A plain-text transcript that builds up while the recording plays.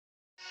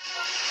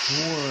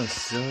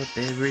What's up,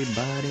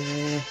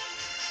 everybody?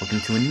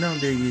 Welcome to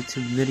another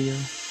YouTube video.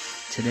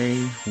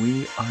 Today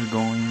we are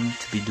going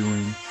to be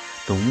doing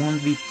the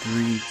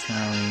 1v3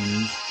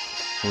 challenge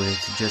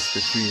with just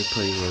the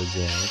free-to-play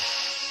Rosa.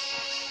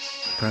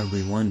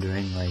 Probably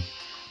wondering, like,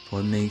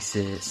 what makes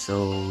it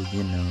so,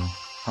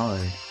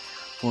 hard?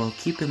 Well,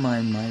 keep in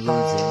mind my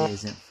Rosa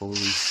isn't fully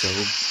soul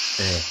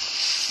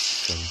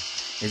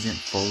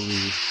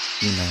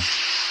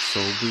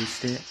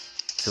boosted.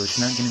 So it's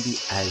not going to be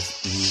as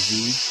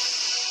easy.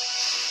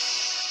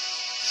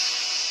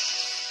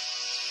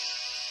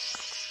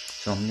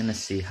 So I'm going to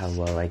see how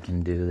well I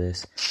can do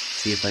this.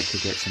 See if I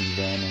could get some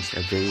vanish,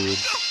 evade,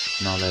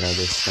 and all that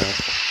other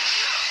stuff.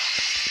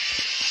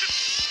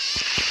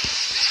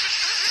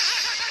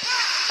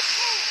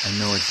 I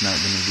know it's not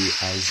going to be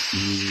as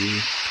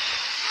easy.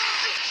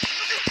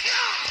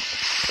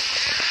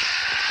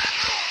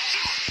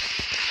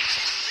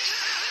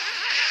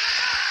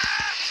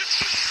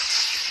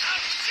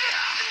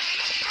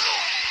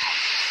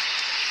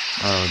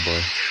 Oh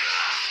boy.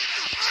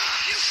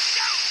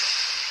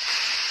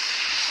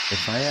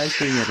 If I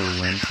actually get a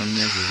win from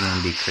this, it's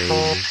gonna be crazy.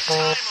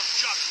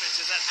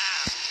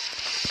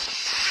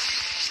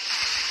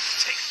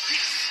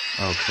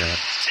 Oh crap.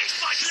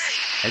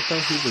 I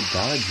thought he would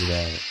dodge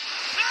that.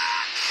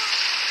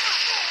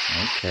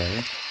 Okay.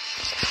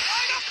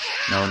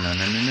 No.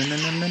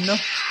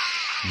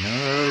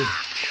 No.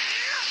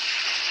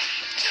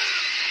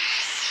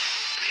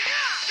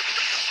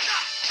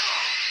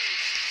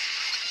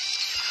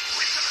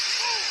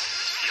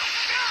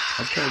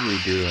 I'll probably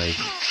do like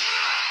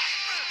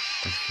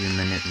a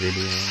few-minute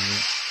video on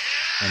it.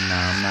 And no,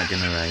 I'm not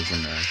gonna rise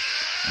and rush.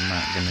 I'm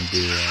not gonna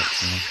do that.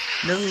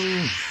 No!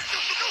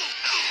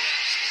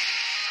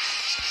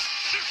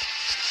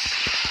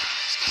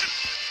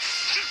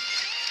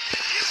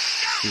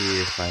 See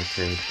if I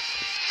could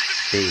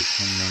bait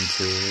him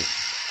into it.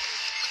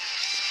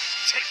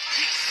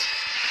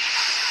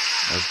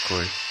 Of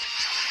course.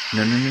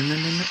 No.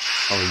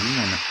 Oh, you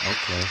wanna,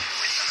 okay.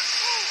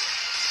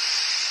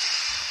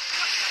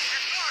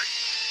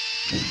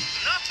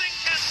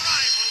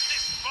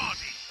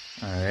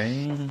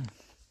 Alright,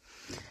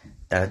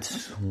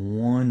 that's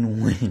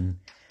one win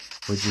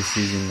with just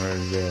using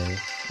Rosa,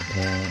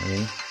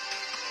 apparently.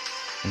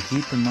 And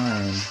keep in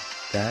mind,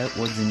 that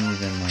wasn't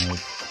even like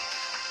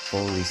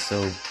fully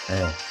so.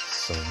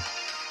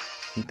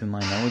 Keep in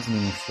mind, that wasn't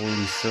even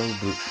fully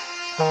sober.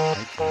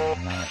 I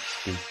cannot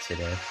speak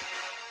today.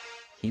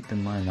 Keep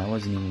in mind, that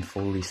wasn't even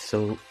fully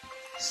soul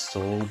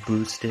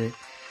boosted.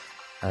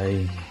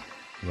 I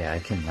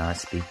cannot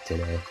speak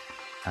today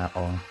at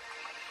all.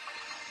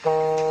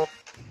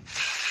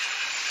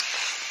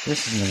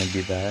 This is gonna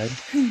be bad.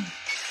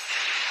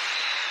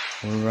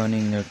 We're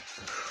running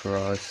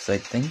across, I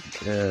think,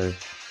 a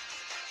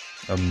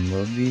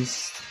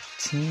movies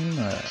team?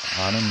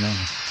 I don't know.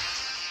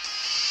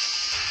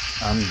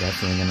 I'm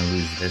definitely gonna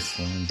lose this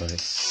one, but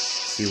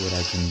see what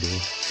I can do.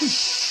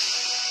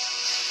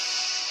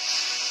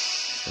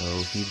 So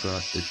he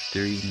brought the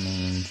 3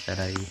 names that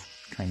I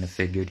kind of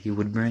figured he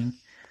would bring.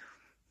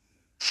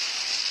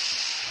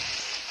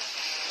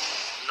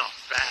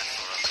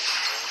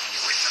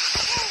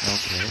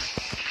 Okay.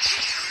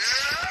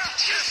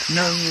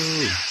 No!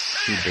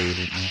 He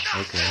baited me.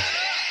 Okay.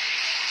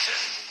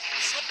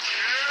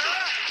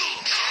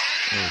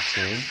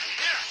 Okay.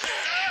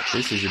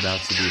 This is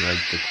about to be like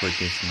the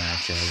quickest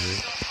match ever.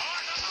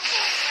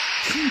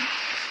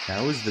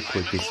 That was the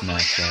quickest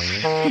match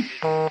ever.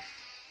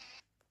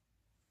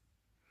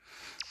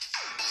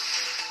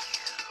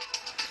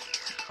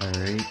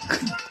 Alright.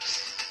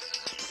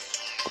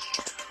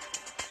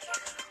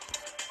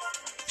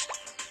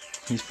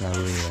 He's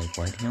probably like,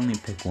 why did he only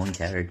pick one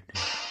character?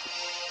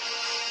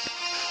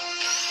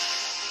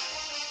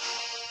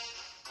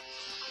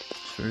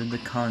 It's for the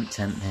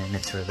content, man.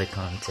 It's for the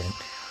content.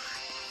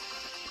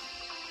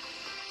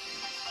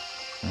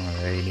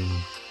 Alrighty.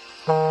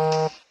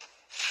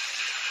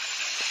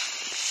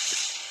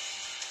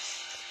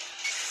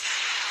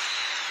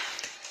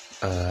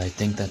 I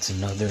think that's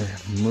another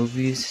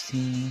movies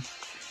team.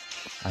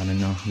 I don't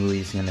know who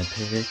he's gonna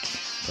pick,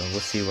 but we'll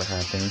see what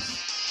happens.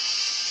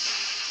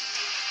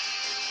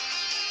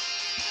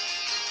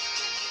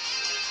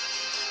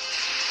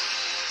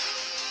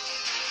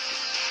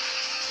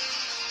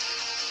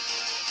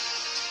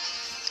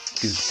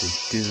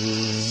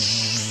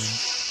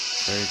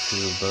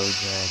 Virtual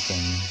Bojack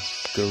and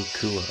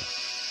Goku.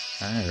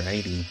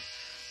 Alrighty,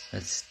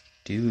 let's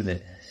do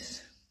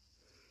this.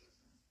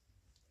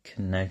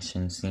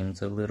 Connection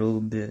seems a little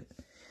bit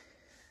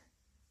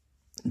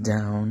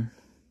down.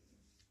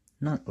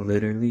 Not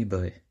literally,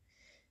 but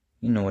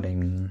you know what I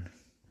mean.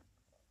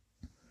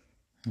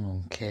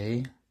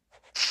 Okay.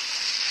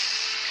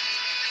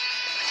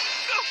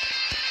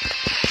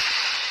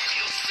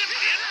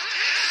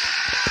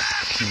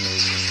 He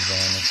made me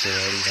vanish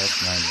already, that's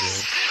not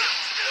good.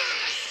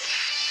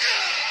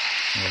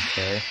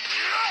 Okay.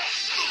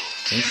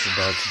 This is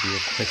about to be a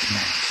quick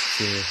match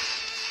too.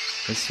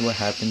 This is what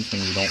happens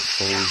when you don't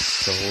fully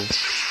soul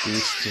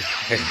boost your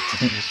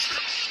characters.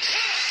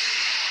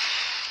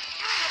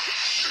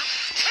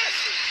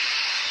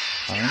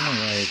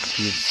 Alright,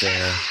 he's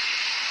there.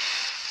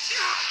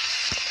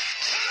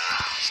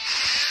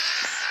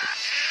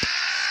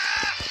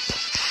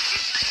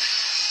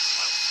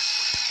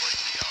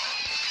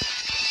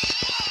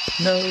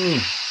 No!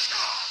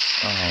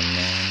 Oh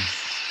man.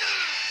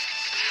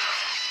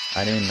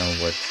 I didn't know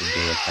what to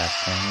do at that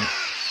point.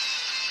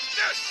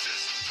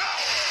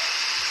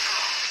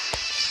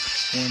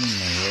 What in the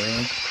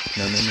world?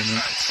 No. The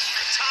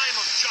time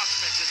of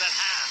judgment is at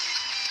hand.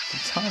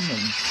 The time of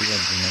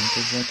judgment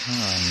is at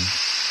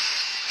hand.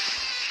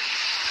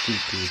 No,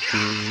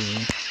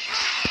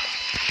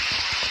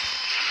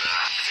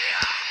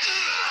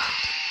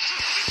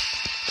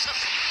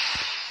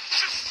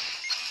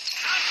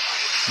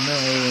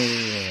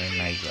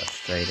 and I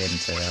rushed straight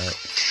into that.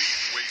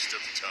 Waste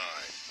of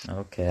time.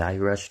 Okay, I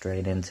rushed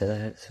straight into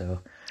that, so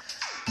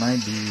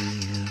might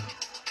be.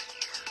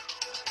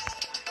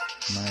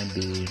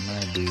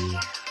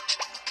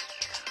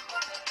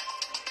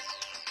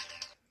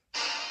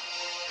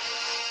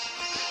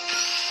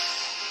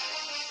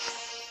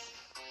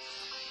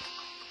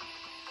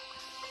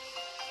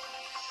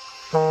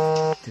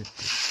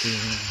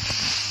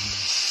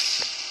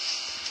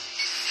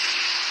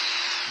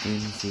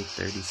 Easy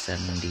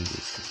 3070.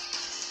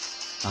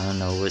 I don't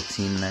know what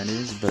team that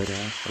is, but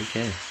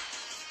okay.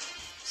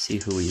 See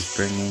who he's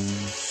bringing.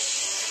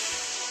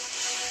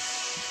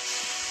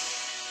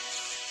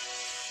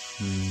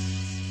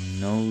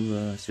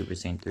 No Super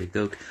Saiyan 3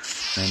 Goku.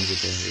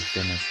 Legendary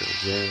finish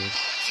Rosa.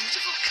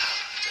 Beautiful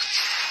character.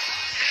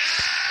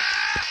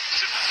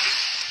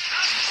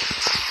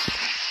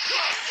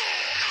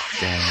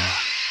 Damn.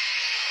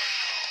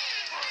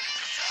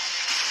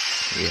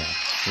 Yeah,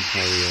 he's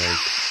probably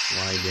like,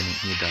 why didn't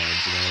he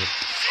dodge that?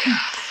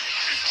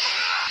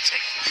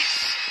 Take this.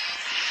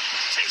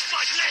 Taste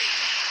my blade.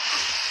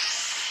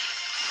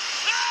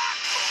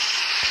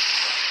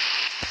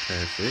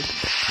 Perfect.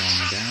 Calm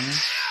down.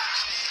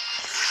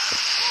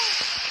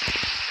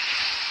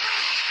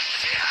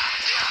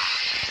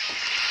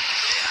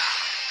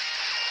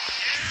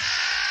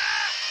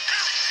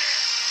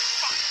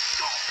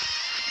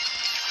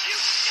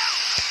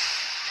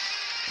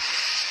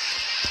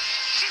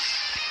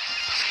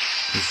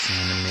 He's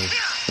trying to make me...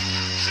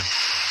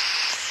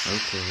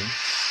 Okay.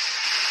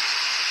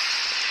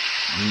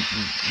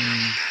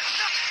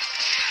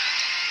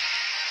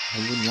 I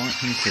would want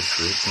him to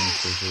switch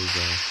into his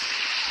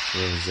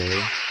Rosa.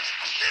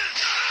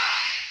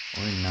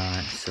 Or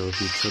not, so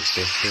he took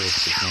the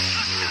hits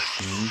apparently it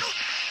seems.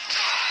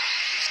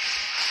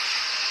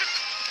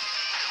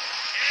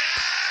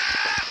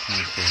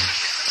 Okay.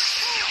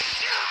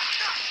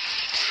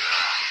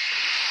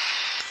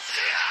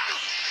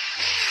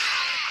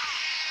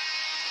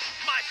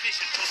 My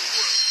vision for the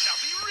world shall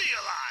be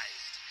realized.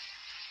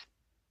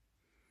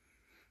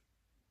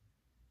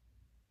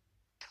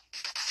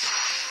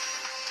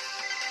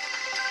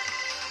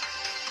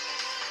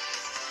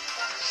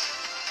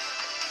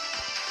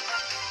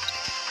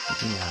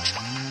 Yeah.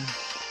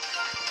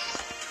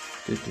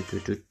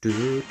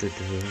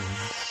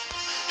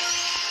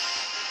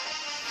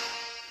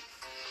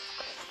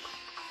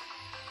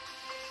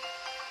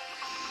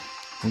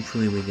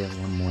 Hopefully we get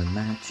one more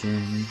match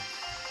in.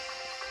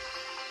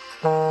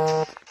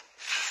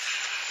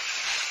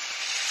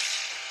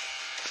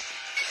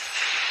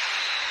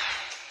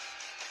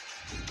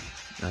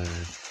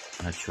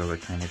 Not sure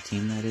what kind of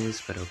team that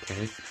is, but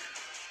okay.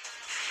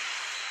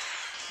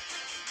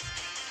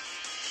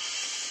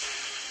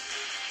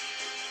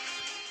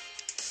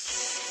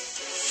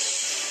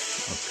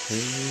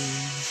 Okay.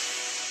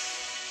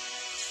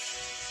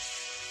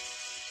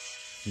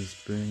 He's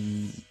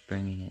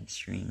bringing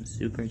Extreme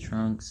Super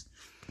Trunks.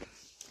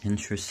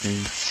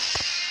 Interesting.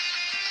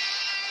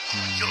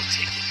 You're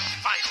taking your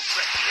final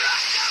breath.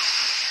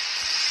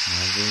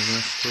 Never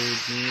rest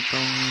towards your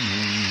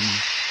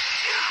opponent.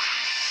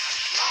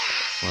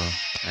 Well,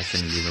 I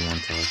shouldn't be the one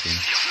talking.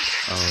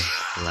 Oh,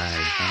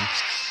 lag, huh?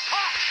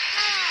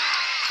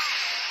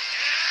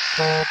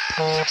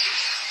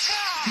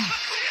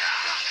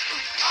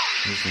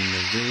 He's in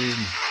the room.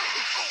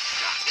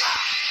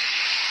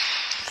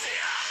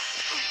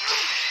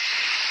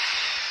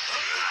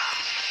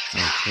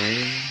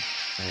 Okay,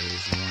 that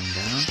is one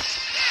down.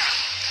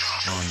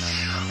 Oh, no.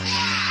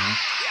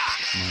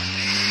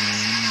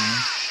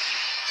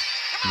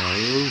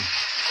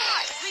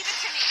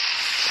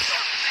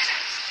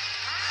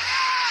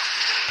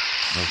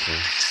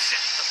 Okay.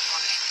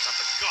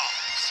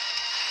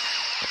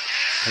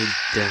 I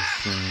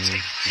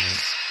definitely,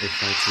 if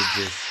I could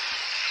just...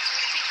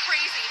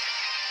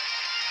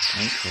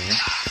 Okay.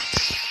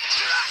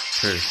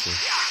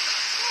 Perfect.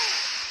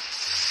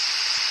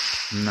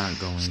 I'm not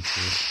going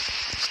to.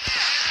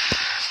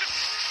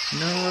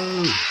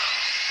 No!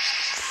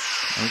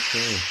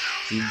 Okay.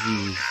 GG.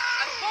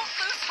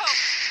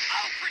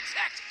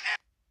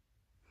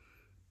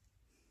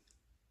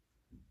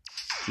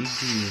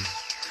 GG.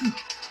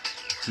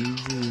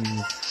 GG.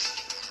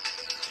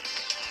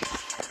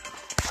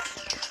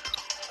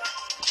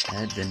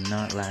 That did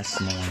not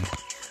last long.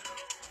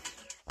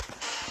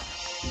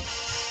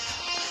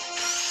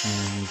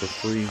 And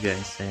before you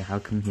guys say, how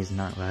come he's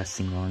not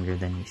lasting longer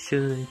than he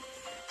should?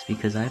 It's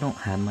because I don't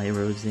have my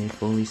Rosa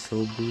fully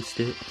soul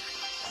boosted.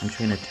 I'm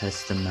trying to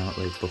test them out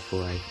like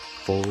before I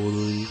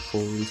fully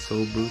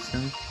soul boost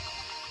him.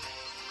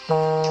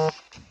 Alright,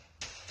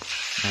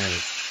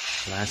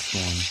 last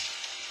one.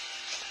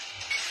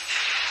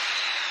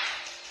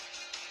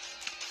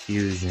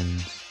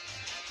 Fusions.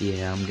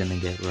 Yeah, I'm gonna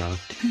get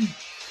rocked.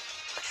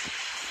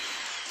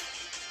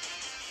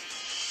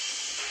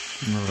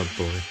 Oh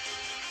boy.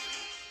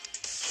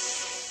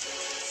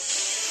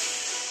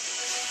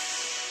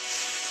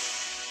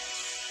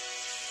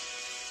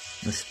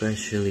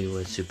 Especially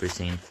with Super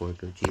Saiyan 4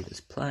 Gogeta's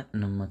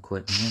platinum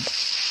equipment.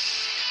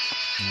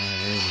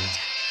 Alrighty.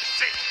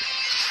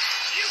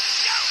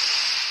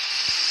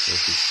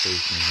 Hope he's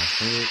taking a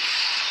hit.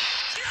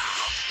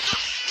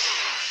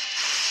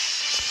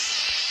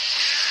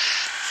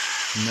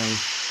 No,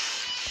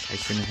 I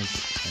shouldn't have.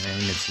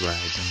 And it's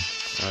rising.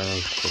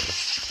 Of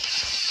course.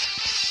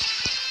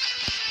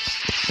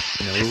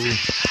 No.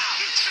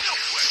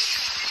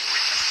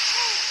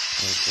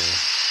 Okay.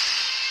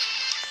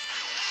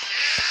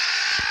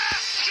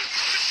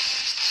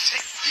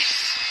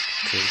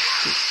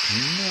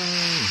 No.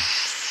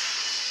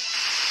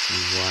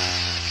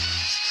 Wow.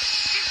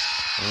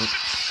 Oh,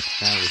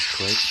 that was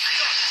quick.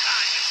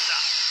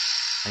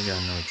 I got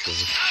no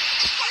choice.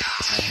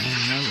 I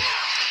don't know.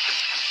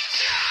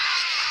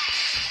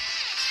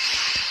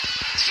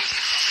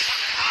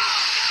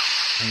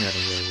 I gotta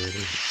get rid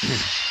of it.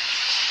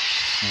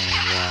 Oh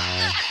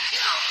wow.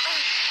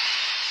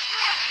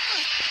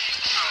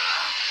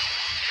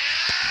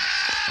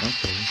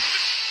 Okay.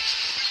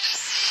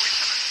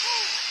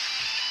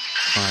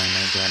 Fine, I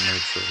got no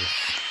choice.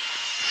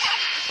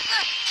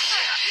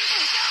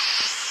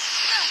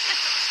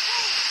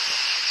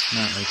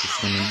 Not like it's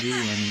gonna do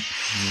any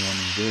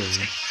good.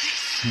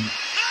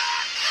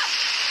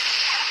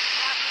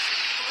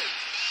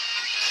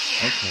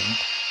 Okay.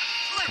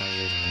 Got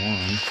rid of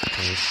one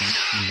person.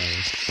 No.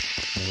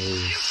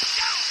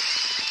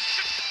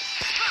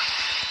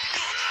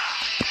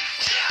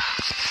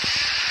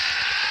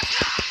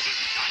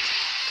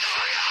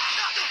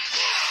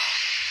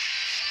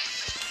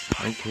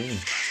 Okay.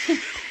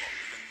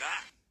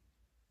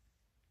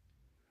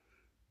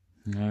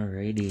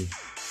 Alrighty.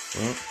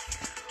 Well,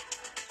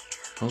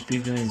 hope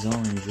you guys all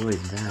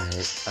enjoyed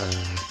that.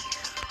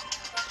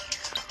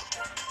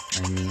 I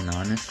mean,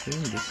 honestly,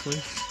 this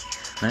was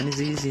not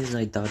as easy as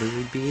I thought it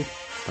would be,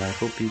 but I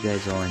hope you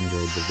guys all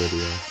enjoyed the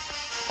video.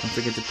 Don't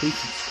forget to please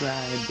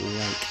subscribe,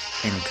 like,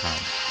 and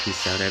comment.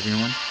 Peace out,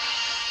 everyone.